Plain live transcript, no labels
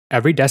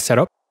Every desk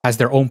setup has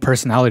their own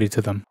personality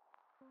to them.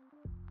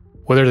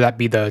 Whether that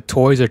be the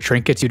toys or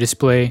trinkets you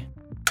display,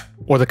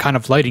 or the kind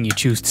of lighting you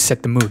choose to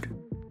set the mood.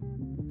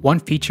 One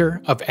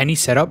feature of any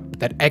setup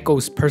that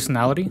echoes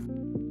personality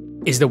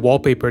is the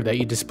wallpaper that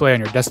you display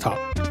on your desktop.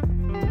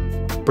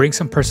 Bring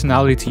some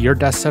personality to your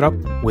desk setup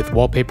with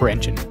Wallpaper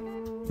Engine.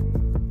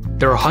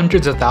 There are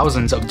hundreds of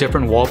thousands of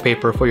different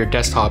wallpaper for your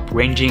desktop,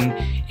 ranging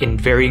in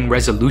varying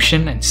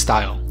resolution and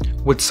style.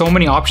 With so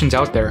many options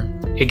out there,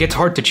 it gets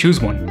hard to choose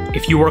one.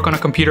 If you work on a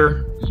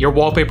computer, your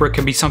wallpaper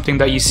can be something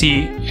that you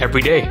see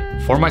every day.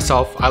 For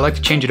myself, I like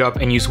to change it up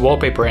and use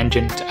Wallpaper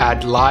Engine to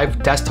add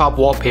live desktop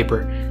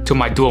wallpaper to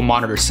my dual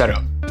monitor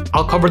setup.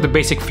 I'll cover the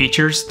basic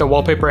features the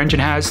Wallpaper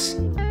Engine has,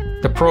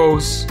 the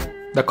pros,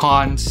 the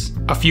cons,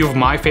 a few of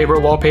my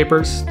favorite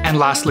wallpapers, and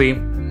lastly,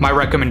 my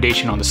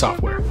recommendation on the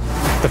software.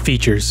 The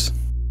features.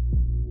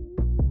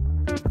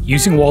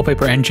 Using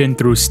Wallpaper Engine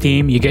through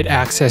Steam, you get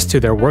access to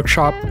their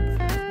workshop,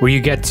 where you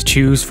get to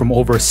choose from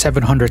over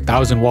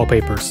 700,000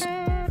 wallpapers.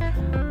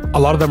 A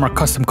lot of them are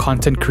custom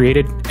content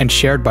created and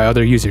shared by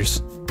other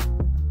users.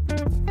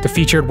 The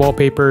featured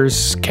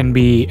wallpapers can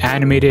be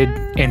animated,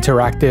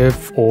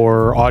 interactive,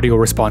 or audio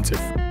responsive.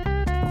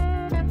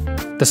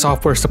 The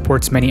software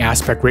supports many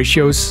aspect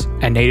ratios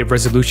and native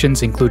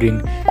resolutions,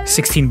 including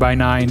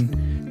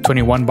 16:9,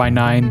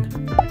 21:9,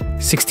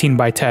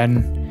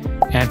 16:10,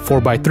 and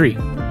 4:3,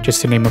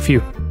 just to name a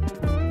few.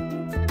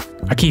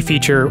 A key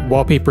feature,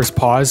 wallpapers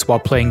pause while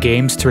playing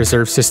games to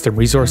reserve system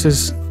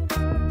resources.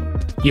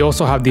 You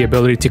also have the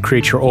ability to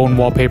create your own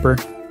wallpaper.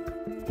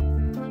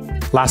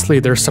 Lastly,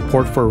 there's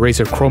support for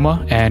Razer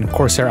Chroma and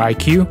Corsair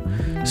iQ,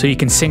 so you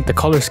can sync the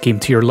color scheme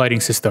to your lighting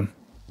system.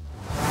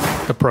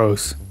 The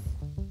pros.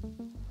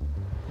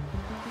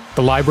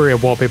 The library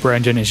of Wallpaper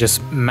Engine is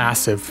just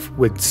massive,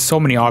 with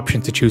so many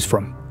options to choose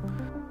from.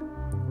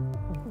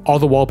 All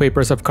the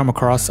wallpapers I've come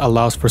across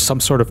allows for some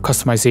sort of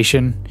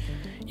customization.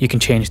 You can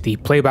change the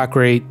playback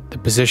rate, the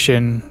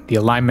position, the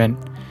alignment.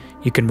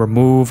 You can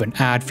remove and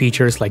add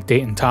features like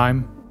date and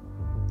time.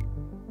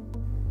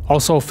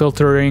 Also,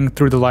 filtering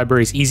through the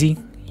library is easy.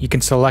 You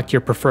can select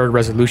your preferred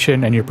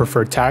resolution and your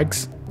preferred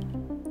tags.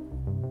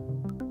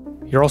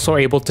 You're also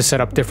able to set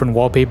up different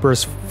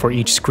wallpapers for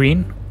each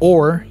screen,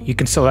 or you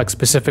can select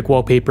specific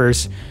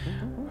wallpapers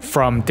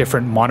from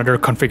different monitor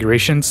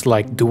configurations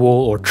like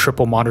dual or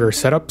triple monitor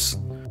setups.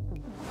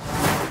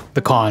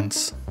 The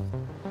cons.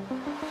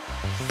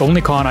 The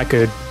only con I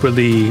could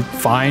really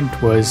find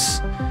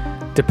was,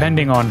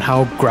 depending on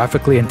how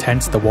graphically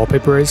intense the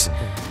wallpaper is,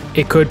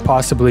 it could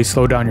possibly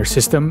slow down your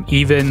system,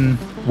 even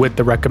with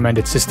the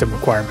recommended system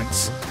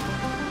requirements.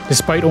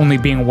 Despite only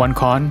being one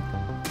con,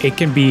 it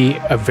can be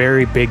a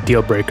very big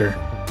deal breaker,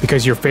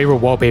 because your favorite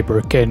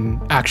wallpaper can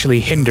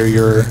actually hinder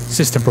your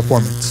system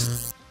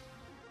performance.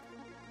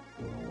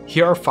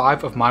 Here are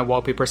 5 of my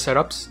wallpaper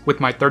setups with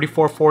my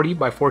 3440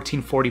 by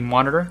 1440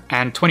 monitor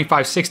and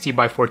 2560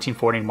 by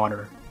 1440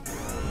 monitor.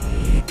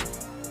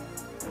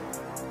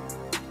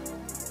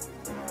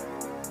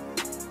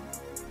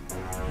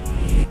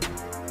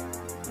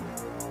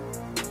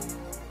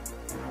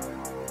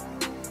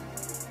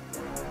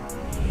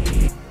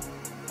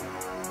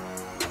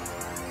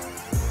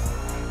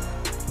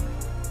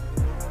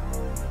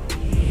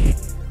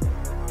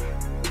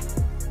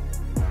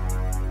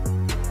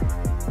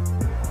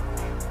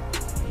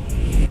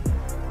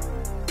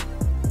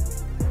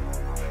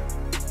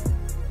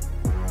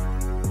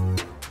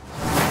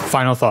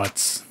 Final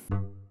thoughts.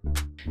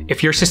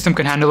 If your system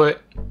can handle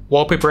it,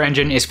 Wallpaper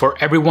Engine is for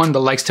everyone that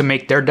likes to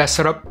make their desk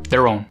setup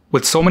their own.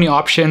 With so many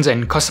options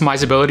and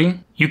customizability,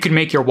 you can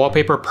make your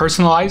wallpaper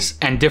personalized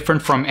and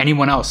different from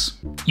anyone else.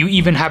 You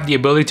even have the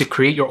ability to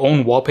create your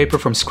own wallpaper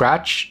from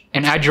scratch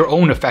and add your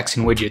own effects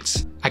and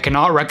widgets. I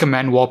cannot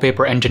recommend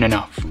Wallpaper Engine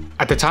enough.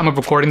 At the time of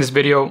recording this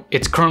video,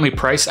 it's currently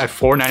priced at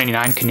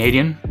 $4.99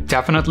 Canadian.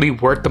 Definitely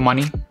worth the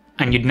money,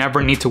 and you'd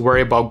never need to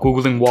worry about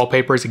Googling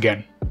wallpapers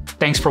again.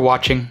 Thanks for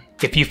watching.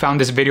 If you found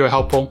this video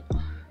helpful,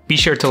 be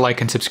sure to like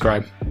and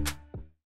subscribe.